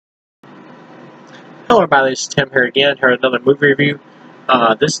Hello everybody, this is Tim here again, here with another movie review.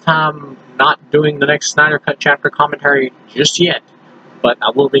 This time, not doing the next Snyder Cut chapter commentary just yet, but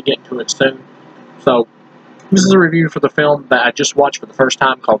I will be getting to it soon. So, this is a review for the film that I just watched for the first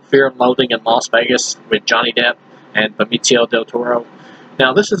time called Fear and Loathing in Las Vegas with Johnny Depp and Benicio del Toro.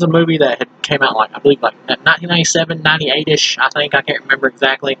 Now, this is a movie that had came out, I believe, at 1997, 98-ish, I think, I can't remember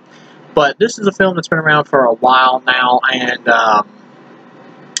exactly. But this is a film that's been around for a while now, and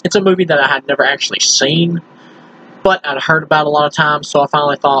it's a movie that I had never actually seen, but I'd heard about a lot of times, so I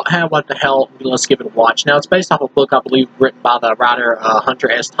finally thought, hey, what the hell, let's give it a watch. Now, it's based off a book, I believe, written by the writer Hunter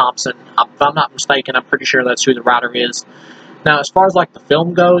S. Thompson. If I'm not mistaken, I'm pretty sure that's who the writer is. Now, as far as, the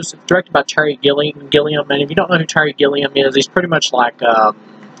film goes, it's directed by Terry Gilliam, and if you don't know who Terry Gilliam is, he's pretty much like, how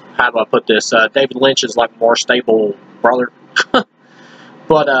do I put this, David Lynch's, more stable brother.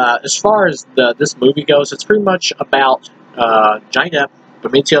 But as far as this movie goes, it's pretty much about Johnny Depp,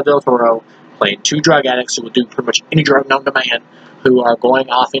 Benicio del Toro, playing two drug addicts who will do pretty much any drug known to man, who are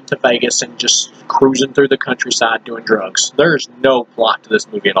going off into Vegas and just cruising through the countryside doing drugs. There's no plot to this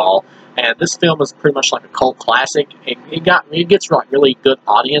movie at all, and this film is pretty much like a cult classic. It gets really good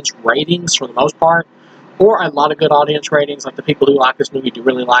audience ratings for the most part, or a lot of good audience ratings. Like the people who like this movie do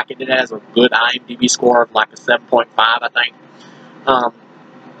really like it. It has a good IMDb score of a 7.5, I think.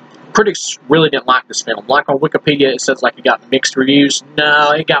 Critics really didn't like this film. Like on Wikipedia, it says it got mixed reviews.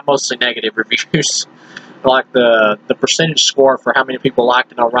 No, it got mostly negative reviews. The percentage score for how many people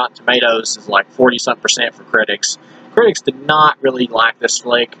liked it on Rotten Tomatoes is 40-some% for critics. Critics did not really like this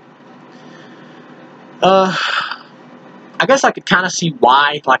flick. I guess I could kind of see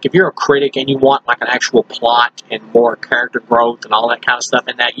why. If you're a critic and you want an actual plot and more character growth and all that kind of stuff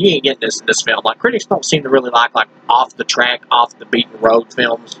in that, you ain't getting this in this film. Critics don't seem to really like off the track, off the beaten road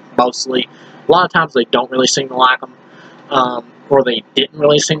films mostly. A lot of times they don't really seem to like them, or they didn't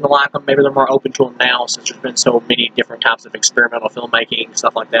really seem to like them. Maybe they're more open to them now since there's been so many different types of experimental filmmaking,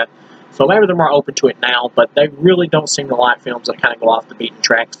 stuff like that. So maybe they're more open to it now, but they really don't seem to like films that kind of go off the beaten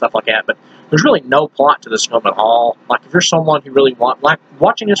track, stuff like that. But there's really no plot to this film at all. If you're someone who really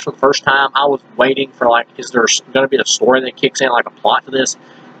watching this for the first time, I was waiting for, is there going to be a story that kicks in, a plot to this?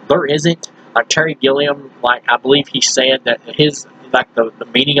 There isn't. Terry Gilliam, I believe he said that his, the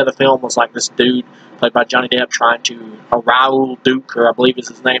meaning of the film was, this dude, played by Johnny Depp, trying to, Raoul Duke, or I believe is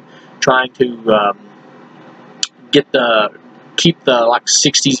his name, trying to, keep the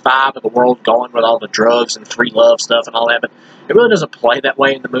 60s vibe of the world going with all the drugs and free love stuff and all that, but it really doesn't play that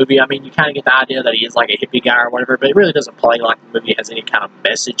way in the movie. I mean, you kind of get the idea that he is a hippie guy or whatever, but it really doesn't play like the movie has any kind of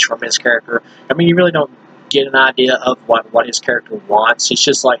message from his character. I mean, you really don't get an idea of what his character wants. It's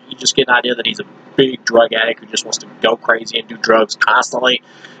just you just get an idea that he's a big drug addict who just wants to go crazy and do drugs constantly,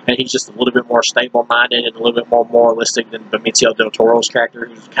 and he's just a little bit more stable-minded and a little bit more moralistic than Benicio del Toro's character,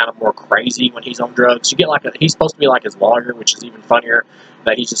 who's kind of more crazy when he's on drugs. You get he's supposed to be his lawyer, which is even funnier,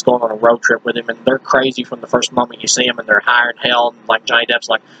 that he's just going on a road trip with him, and they're crazy from the first moment you see them, and they're higher than hell, and Johnny Depp's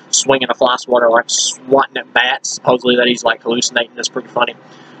swinging a fly swatter, swatting at bats, supposedly that he's hallucinating. It's pretty funny.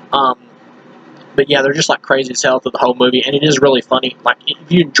 But yeah, they're just crazy as hell through the whole movie, and it is really funny. If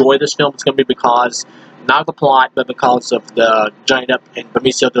you enjoy this film, it's going to be because, not of the plot, but because of the Johnny Depp and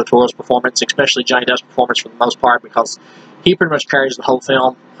Benicio del Toro's performance, especially Johnny Depp's performance for the most part, because he pretty much carries the whole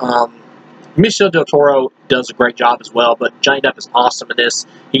film. Benicio del Toro does a great job as well, but Johnny Depp is awesome in this.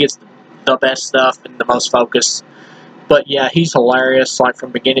 He gets the best stuff and the most focus. But yeah, he's hilarious,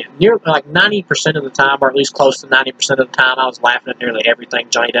 from beginning, 90% of the time, or at least close to 90% of the time, I was laughing at nearly everything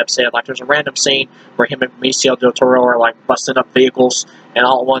Johnny Depp said. There's a random scene where him and Benicio del Toro are, busting up vehicles, and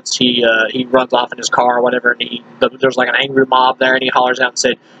all at once he runs off in his car or whatever, and there's, an angry mob there, and he hollers out and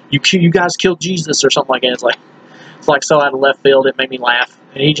said, you guys killed Jesus, or something like that. It's so out of left field, it made me laugh.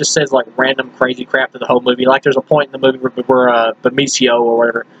 And he just says, random crazy crap to the whole movie. There's a point in the movie where Benicio, or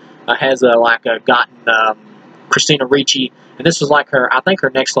whatever, has, gotten, Christina Ricci, and this was I think her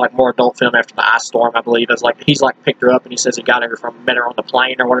next more adult film after The Ice Storm, I believe. He's picked her up, and he says he got her met her on the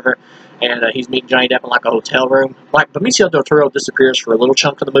plane or whatever, and he's meeting Johnny Depp in a hotel room. Benicio del Toro disappears for a little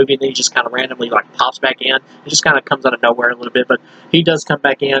chunk of the movie, and then he just kind of randomly pops back in. It just kind of comes out of nowhere a little bit, but he does come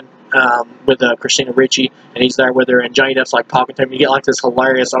back in with Christina Ricci, and he's there with her, and Johnny Depp's talking to him. You get this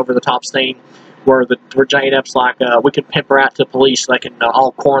hilarious over the top scene where Johnny Depp's we can pimp her out to police, they can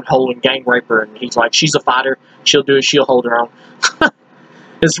all cornhole and gang rape her, and he's she's a fighter, she'll do it, she'll hold her own.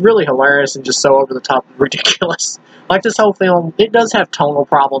 It's really hilarious and just so over the top and ridiculous. This whole film, it does have tonal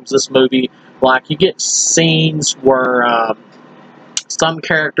problems, this movie. You get scenes where some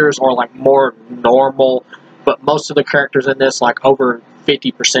characters are more normal, but most of the characters in this over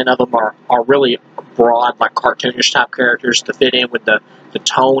 50% of them are really broad, like cartoonish type characters to fit in with the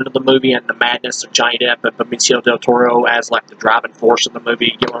tone of the movie and the madness of Johnny Depp and Benicio del Toro as like the driving force of the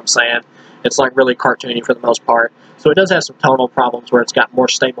movie. You get what I'm saying? It's like really cartoony for the most part. So it does have some tonal problems where it's got more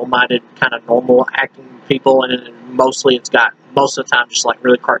stable-minded, kind of normal acting people, and then mostly it's got, most of the time, just like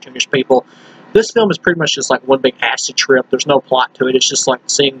really cartoonish people. This film is pretty much just like one big acid trip. There's no plot to it. It's just like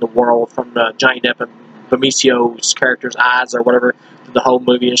seeing the world from Johnny Depp and Benicio's character's eyes or whatever through the whole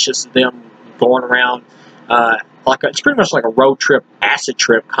movie. It's just them going around. It's pretty much like a road trip, acid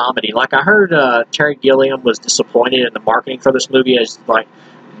trip comedy. Like I heard Terry Gilliam was disappointed in the marketing for this movie as like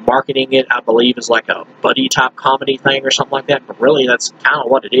marketing it, I believe, is like a buddy type comedy thing or something like that. But really, that's kind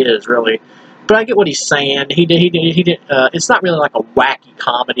of what it is, really. But I get what he's saying. He did. It's not really like a wacky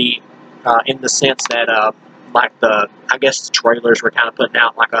comedy in the sense that I guess the trailers were kind of putting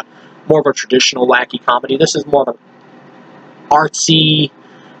out like a more of a traditional wacky comedy. This is more of an artsy,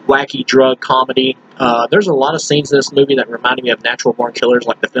 wacky drug comedy. There's a lot of scenes in this movie that reminded me of Natural Born Killers,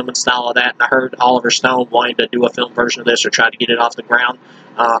 like the filming style of that. And I heard Oliver Stone wanting to do a film version of this or try to get it off the ground.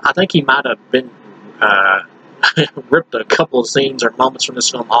 I think he might have been ripped a couple of scenes or moments from this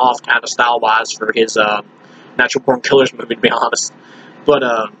film off, kind of style-wise, for his Natural Born Killers movie, to be honest.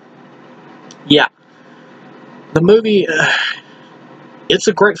 But yeah, the movie. It's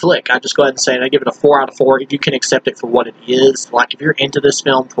a great flick. I just go ahead and say it. I give it a 4 out of 4 if you can accept it for what it is. Like, if you're into this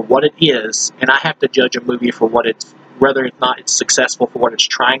film for what it is, and I have to judge a movie for what it's, whether or not it's successful for what it's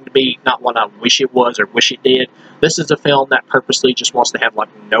trying to be, not what I wish it was or wish it did. This is a film that purposely just wants to have, like,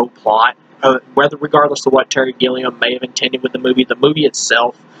 no plot. Regardless of what Terry Gilliam may have intended with the movie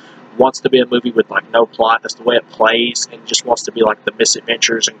itself wants to be a movie with like no plot. That's the way it plays, and just wants to be like the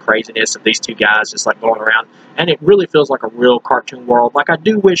misadventures and craziness of these two guys just like going around. And it really feels like a real cartoon world. Like, I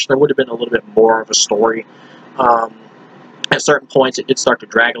do wish there would have been a little bit more of a story. At certain points, it did start to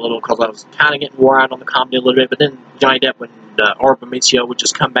drag a little because I was kind of getting wore out on the comedy a little bit. But then Johnny Depp or Benicio would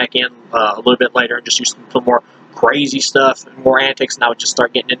just come back in a little bit later and just use some more crazy stuff and more antics, and I would just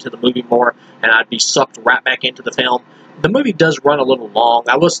start getting into the movie more, and I'd be sucked right back into the film. The movie does run a little long.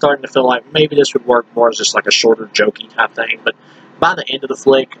 I was starting to feel like maybe this would work more as just like a shorter, jokey type thing, but by the end of the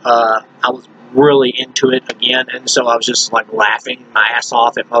flick, I was really into it again, and so I was just like laughing my ass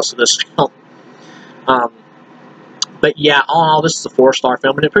off at most of this film. But yeah, all in all, this is a 4-star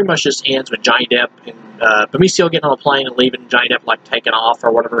film, and it pretty much just ends with Johnny Depp and Benicio getting on a plane and leaving, Johnny Depp like taking off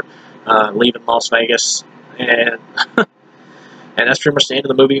or whatever, leaving Las Vegas, and and that's pretty much the end of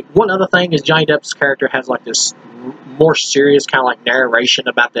the movie. One other thing is Johnny Depp's character has like this more serious kind of like narration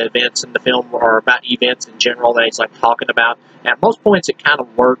about the events in the film, or about events in general that he's like talking about. And at most points it kind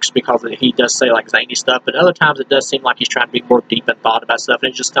of works because he does say like zany stuff, but other times it does seem like he's trying to be more deep in thought about stuff,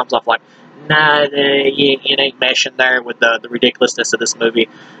 and it just comes off like, nah, it ain't meshing there with the ridiculousness of this movie.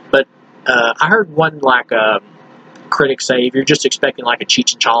 But I heard one like critic say, if you're just expecting like a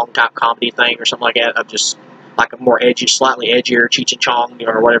Cheech and Chong type comedy thing or something like that, of just like a more edgy, slightly edgier Cheech and Chong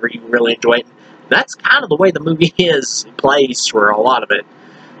or whatever, you really enjoy it. That's kind of the way the movie is. It plays for a lot of it.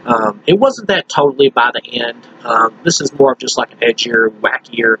 It wasn't that totally by the end. This is more of just like an edgier,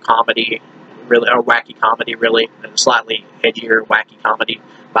 wackier comedy, really, or wacky comedy, really, and slightly edgier, wacky comedy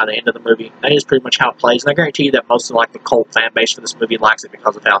by the end of the movie. That is pretty much how it plays, and I guarantee you that most of like the cult fan base for this movie likes it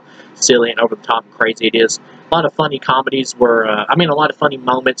because of how silly and over the top and crazy it is. A lot of funny comedies where, a lot of funny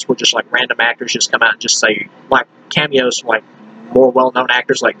moments where just like random actors just come out and just say, like cameos from like more well-known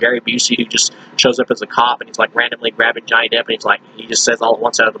actors like Gary Busey, who just shows up as a cop and he's like randomly grabbing Johnny Depp, and he's like, he just says all at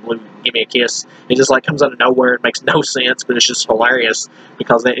once out of the blue, "Give me a kiss." It just like comes out of nowhere and makes no sense, but it's just hilarious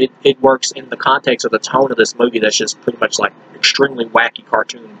because it works in the context of the tone of this movie that's just pretty much like extremely wacky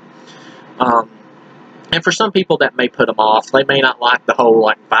cartoon. And for some people that may put them off. They may not like the whole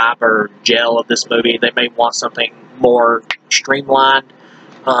like vibe or gel of this movie. They may want something more streamlined.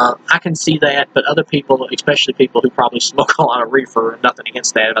 I can see that, but other people, especially people who probably smoke a lot of reefer, nothing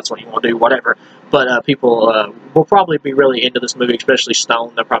against that, if that's what you want to do, whatever, but people will probably be really into this movie, especially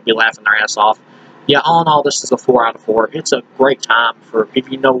Stone. They'll probably be laughing their ass off. Yeah, all in all, this is a 4 out of 4. It's a great time for if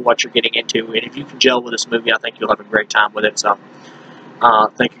you know what you're getting into, and if you can gel with this movie, I think you'll have a great time with it. So,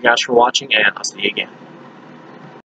 thank you guys for watching, and I'll see you again.